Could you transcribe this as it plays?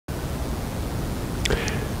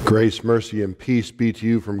Grace, mercy, and peace be to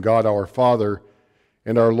you from God our Father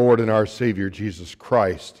and our Lord and our Savior Jesus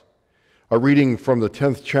Christ. A reading from the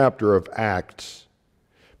 10th chapter of Acts.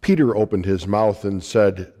 Peter opened his mouth and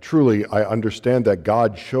said, "Truly, I understand that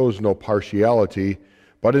God shows no partiality,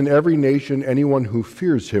 but in every nation anyone who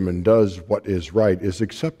fears him and does what is right is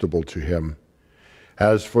acceptable to him.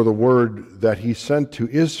 As for the word that he sent to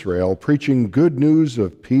Israel, preaching good news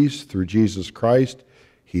of peace through Jesus Christ,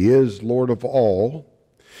 he is Lord of all.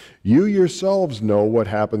 You yourselves know what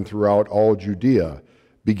happened throughout all Judea,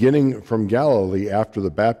 beginning from Galilee after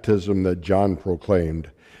the baptism that John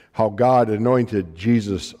proclaimed, how God anointed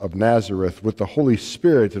Jesus of Nazareth with the Holy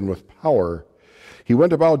Spirit and with power. He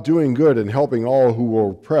went about doing good and helping all who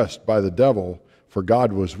were oppressed by the devil, for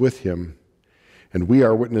God was with him. And we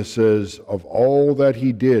are witnesses of all that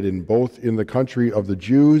he did both in the country of the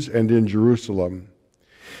Jews and in Jerusalem.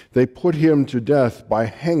 They put him to death by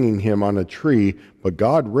hanging him on a tree, but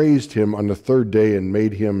God raised him on the third day and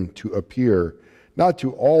made him to appear, not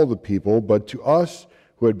to all the people, but to us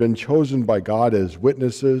who had been chosen by God as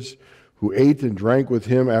witnesses, who ate and drank with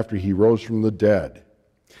him after he rose from the dead.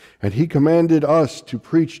 And he commanded us to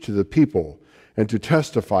preach to the people and to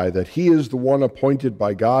testify that he is the one appointed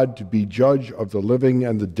by God to be judge of the living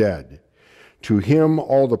and the dead. To him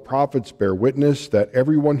all the prophets bear witness that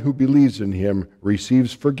everyone who believes in him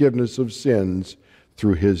receives forgiveness of sins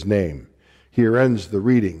through his name." Here ends the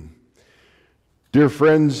reading. Dear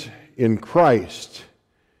friends in Christ,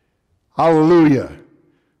 Alleluia,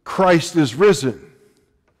 Christ is risen.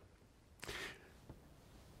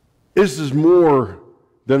 This is more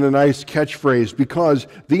than a nice catchphrase, because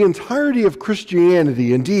the entirety of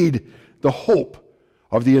Christianity, indeed the hope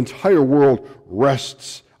of the entire world,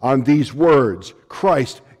 rests on these words: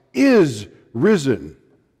 Christ is risen.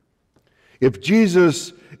 If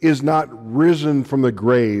Jesus is not risen from the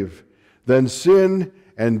grave, then sin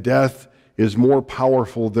and death is more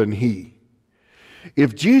powerful than he.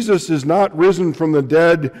 If Jesus is not risen from the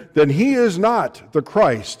dead, then he is not the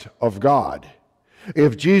Christ of God.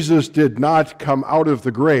 If Jesus did not come out of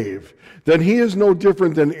the grave, then he is no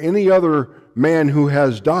different than any other man who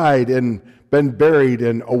has died and been buried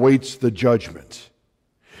and awaits the judgment.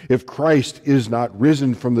 If Christ is not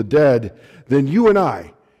risen from the dead, then you and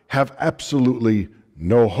I have absolutely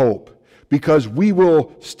no hope, because we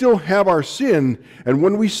will still have our sin, and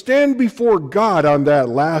when we stand before God on that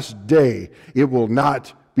last day, it will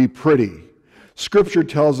not be pretty. Scripture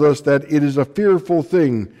tells us that it is a fearful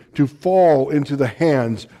thing to fall into the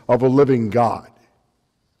hands of a living God.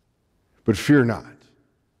 But fear not.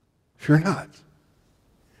 Fear not.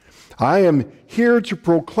 I am here to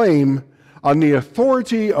proclaim on the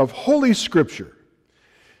authority of Holy Scripture,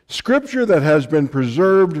 Scripture that has been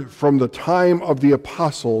preserved from the time of the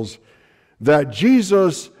apostles, that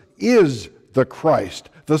Jesus is the Christ,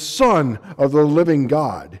 the Son of the living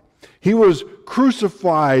God. He was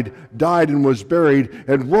crucified, died, and was buried,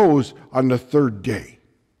 and rose on the third day.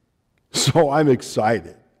 So I'm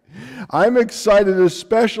excited. I'm excited,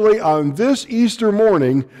 especially on this Easter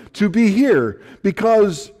morning, to be here,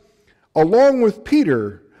 because along with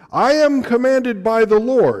Peter, I am commanded by the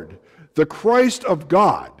Lord, the Christ of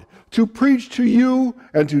God, to preach to you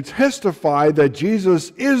and to testify that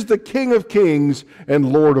Jesus is the King of Kings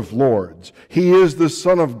and Lord of Lords. He is the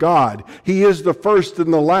Son of God. He is the first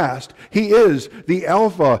and the last. He is the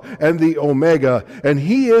Alpha and the Omega, and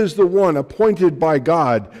he is the one appointed by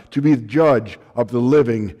God to be the judge of the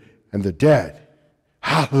living and the dead.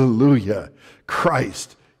 Hallelujah!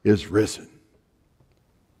 Christ is risen.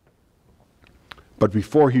 But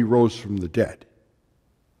before he rose from the dead,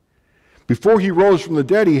 he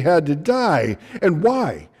had to die. And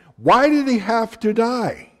why? Why did he have to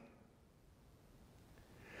die?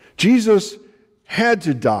 Jesus had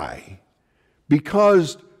to die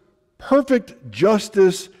because perfect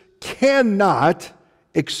justice cannot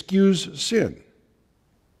excuse sin.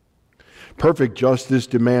 Perfect justice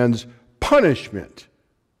demands punishment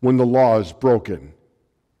when the law is broken.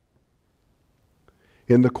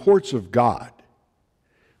 In the courts of God,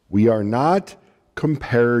 we are not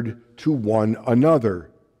compared to one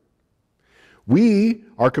another. We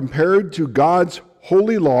are compared to God's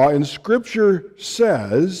holy law, and Scripture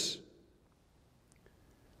says,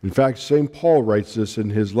 in fact, St. Paul writes this in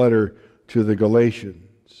his letter to the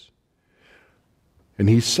Galatians, and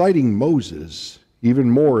he's citing Moses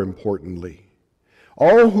even more importantly.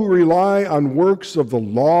 All who rely on works of the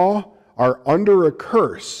law are under a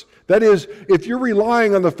curse. That is, if you're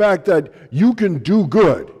relying on the fact that you can do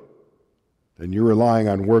good, then you're relying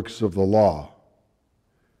on works of the law.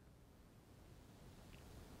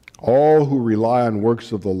 All who rely on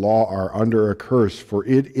works of the law are under a curse, for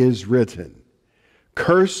it is written,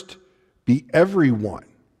 Cursed be everyone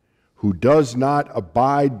who does not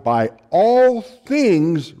abide by all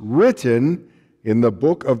things written in the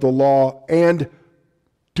book of the law and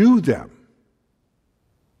do them.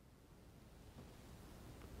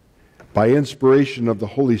 By inspiration of the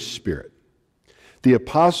Holy Spirit, the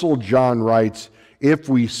Apostle John writes, "If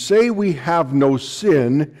we say we have no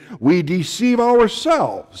sin, we deceive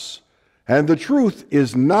ourselves, and the truth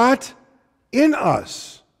is not in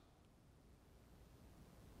us."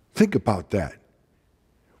 Think about that.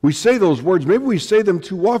 We say those words, maybe we say them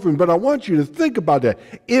too often, but I want you to think about that.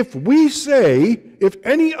 If we say, if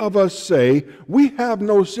any of us say, we have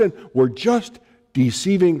no sin, we're just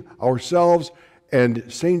deceiving ourselves. And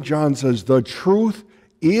St. John says, the truth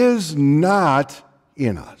is not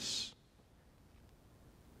in us.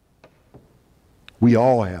 We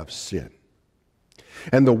all have sin.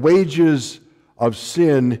 And the wages of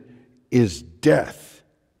sin is death.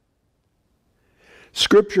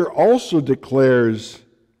 Scripture also declares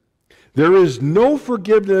there is no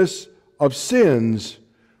forgiveness of sins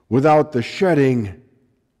without the shedding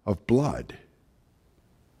of blood.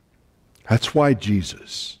 That's why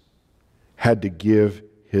Jesus had to give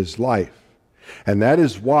his life. And that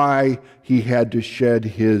is why he had to shed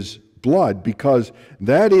his blood, because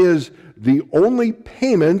that is the only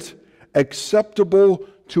payment acceptable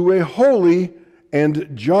to a holy and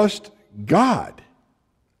just God.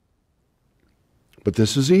 But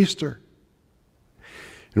this is Easter.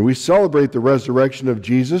 And we celebrate the resurrection of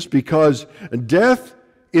Jesus because death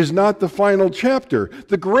is not the final chapter.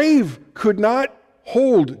 The grave could not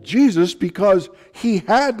hold Jesus because he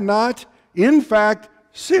had not, in fact,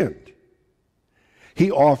 sinned. He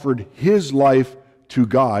offered his life to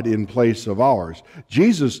God in place of ours.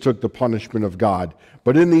 Jesus took the punishment of God,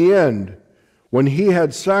 but in the end, when he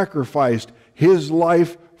had sacrificed his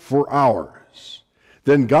life for ours,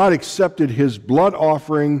 then God accepted his blood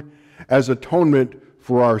offering as atonement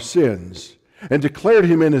for our sins and declared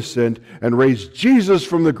him innocent and raised Jesus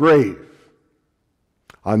from the grave.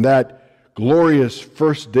 On that glorious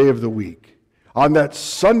first day of the week, on that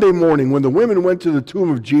Sunday morning when the women went to the tomb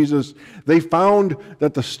of Jesus, they found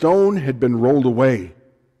that the stone had been rolled away.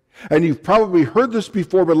 And you've probably heard this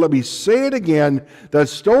before, but let me say it again. That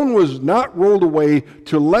stone was not rolled away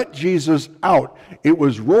to let Jesus out. It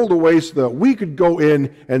was rolled away so that we could go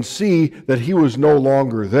in and see that he was no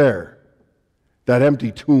longer there. That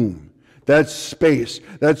empty tomb, that space,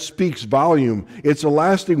 that speaks volume. It's a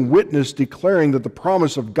lasting witness declaring that the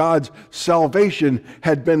promise of God's salvation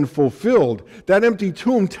had been fulfilled. That empty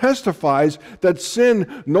tomb testifies that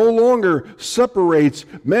sin no longer separates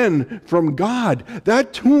men from God.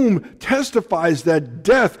 That tomb testifies that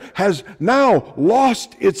death has now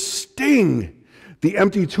lost its sting. The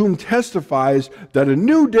empty tomb testifies that a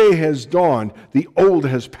new day has dawned. The old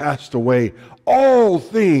has passed away. All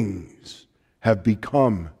things have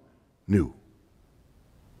become new.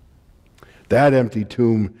 That empty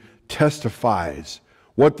tomb testifies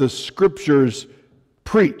what the Scriptures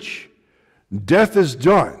preach. Death is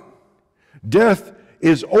done. Death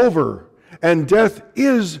is over. And death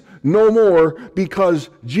is no more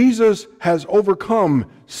because Jesus has overcome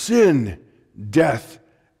sin, death,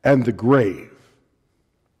 and the grave.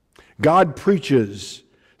 God preaches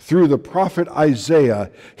through the prophet Isaiah,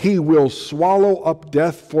 he will swallow up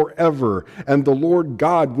death forever, and the Lord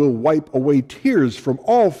God will wipe away tears from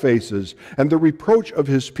all faces, and the reproach of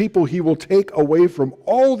his people he will take away from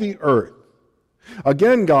all the earth.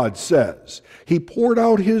 Again, God says, he poured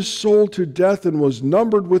out his soul to death and was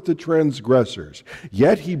numbered with the transgressors.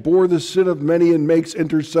 Yet he bore the sin of many and makes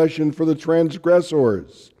intercession for the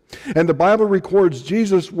transgressors. And the Bible records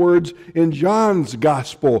Jesus' words in John's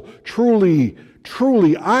gospel, Truly,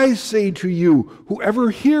 truly, I say to you, whoever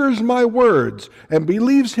hears my words and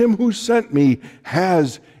believes him who sent me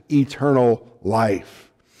has eternal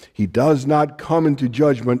life. He does not come into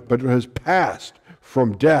judgment, but has passed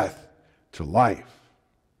from death to life.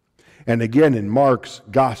 And again in Mark's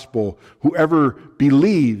gospel, whoever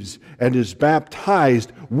believes and is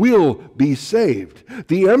baptized will be saved.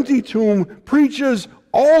 The empty tomb preaches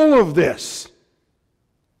all of this.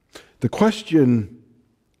 The question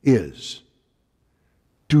is,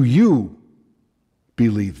 do you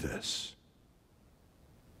believe this?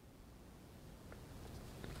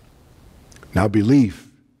 Now, belief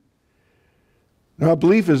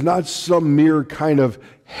is not some mere kind of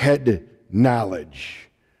head knowledge,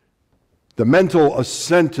 the mental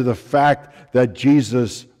assent to the fact that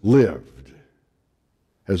Jesus lived,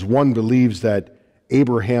 as one believes that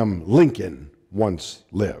Abraham Lincoln once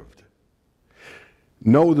lived.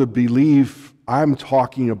 No, the belief I'm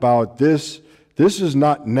talking about, this is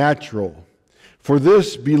not natural, for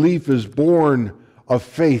this belief is born of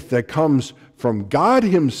faith that comes from God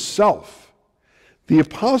himself. The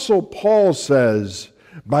Apostle Paul says,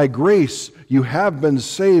 "By grace you have been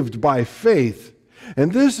saved by faith,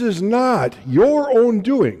 and this is not your own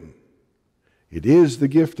doing. It is the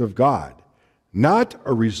gift of God, not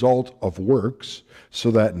a result of works,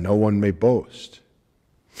 so that no one may boast."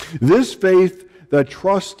 This faith that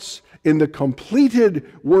trusts in the completed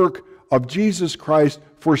work of Jesus Christ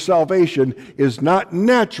for salvation is not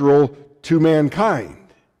natural to mankind.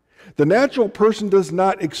 The natural person does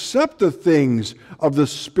not accept the things of the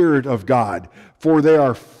Spirit of God, for they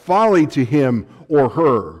are folly to him or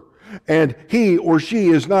her, and he or she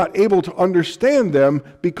is not able to understand them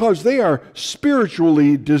because they are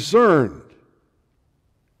spiritually discerned.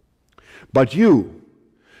 But you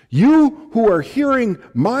who are hearing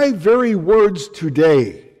my very words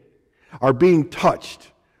today, are being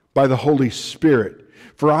touched by the Holy Spirit.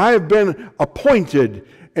 For I have been appointed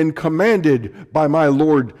and commanded by my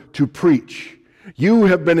Lord to preach. You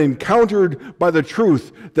have been encountered by the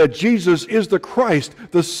truth that Jesus is the Christ,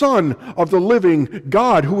 the Son of the living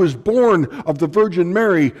God, who was born of the Virgin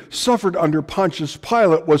Mary, suffered under Pontius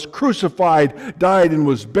Pilate, was crucified, died, and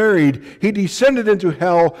was buried. He descended into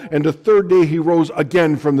hell, and the third day he rose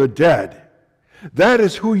again from the dead. That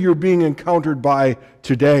is who you're being encountered by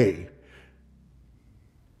today.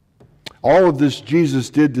 All of this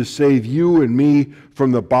Jesus did to save you and me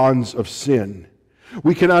from the bonds of sin.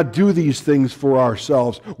 We cannot do these things for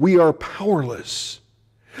ourselves. We are powerless.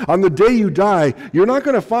 On the day you die, you're not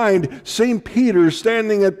going to find St. Peter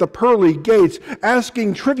standing at the pearly gates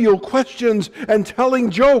asking trivial questions and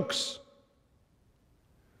telling jokes.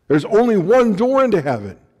 There's only one door into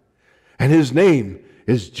heaven, and his name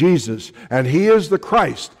is Jesus, and he is the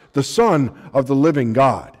Christ, the Son of the living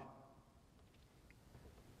God.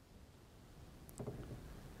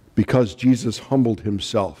 Because Jesus humbled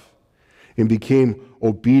himself and became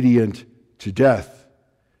obedient to death,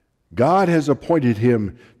 God has appointed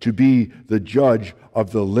him to be the judge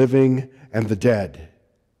of the living and the dead.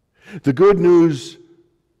 The good news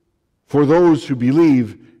for those who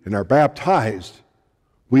believe and are baptized,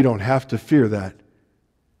 we don't have to fear that,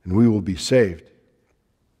 and we will be saved.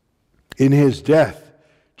 In his death,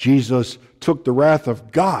 Jesus took the wrath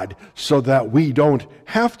of God so that we don't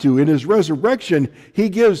have to. In his resurrection, he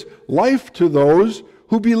gives life to those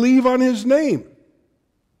who believe on his name.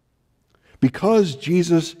 Because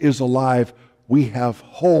Jesus is alive, we have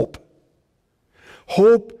hope.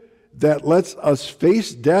 Hope that lets us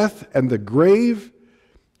face death and the grave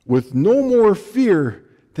with no more fear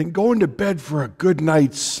than going to bed for a good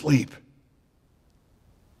night's sleep.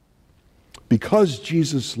 Because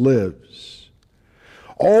Jesus lives,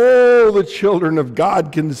 all the children of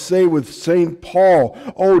God can say with St. Paul,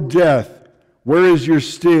 "O death, where is your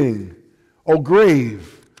sting? O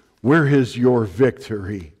grave, where is your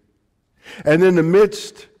victory?" And in the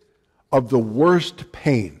midst of the worst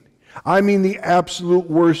pain, I mean the absolute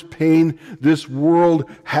worst pain this world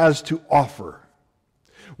has to offer,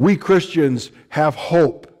 we Christians have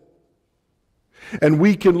hope. And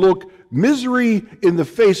we can look misery in the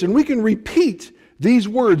face, and we can repeat these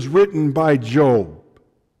words written by Job.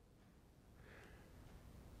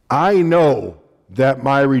 "I know that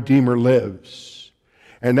my Redeemer lives,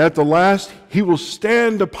 and at the last he will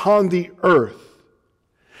stand upon the earth.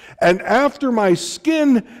 And after my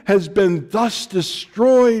skin has been thus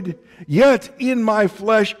destroyed, yet in my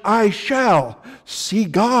flesh I shall see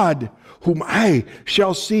God, whom I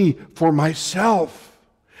shall see for myself,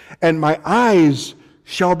 and my eyes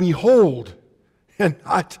shall behold, and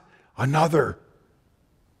not another."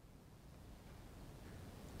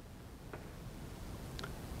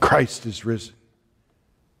 Christ is risen.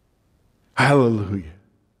 Hallelujah.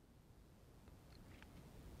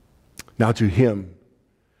 Now to him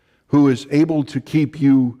who is able to keep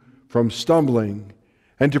you from stumbling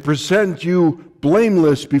and to present you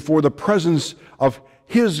blameless before the presence of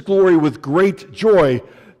his glory with great joy,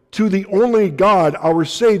 to the only God, our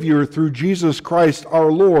Savior, through Jesus Christ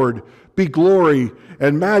our Lord, be glory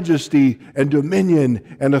and majesty and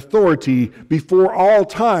dominion and authority before all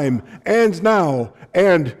time and now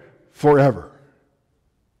and forever.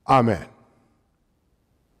 Amen.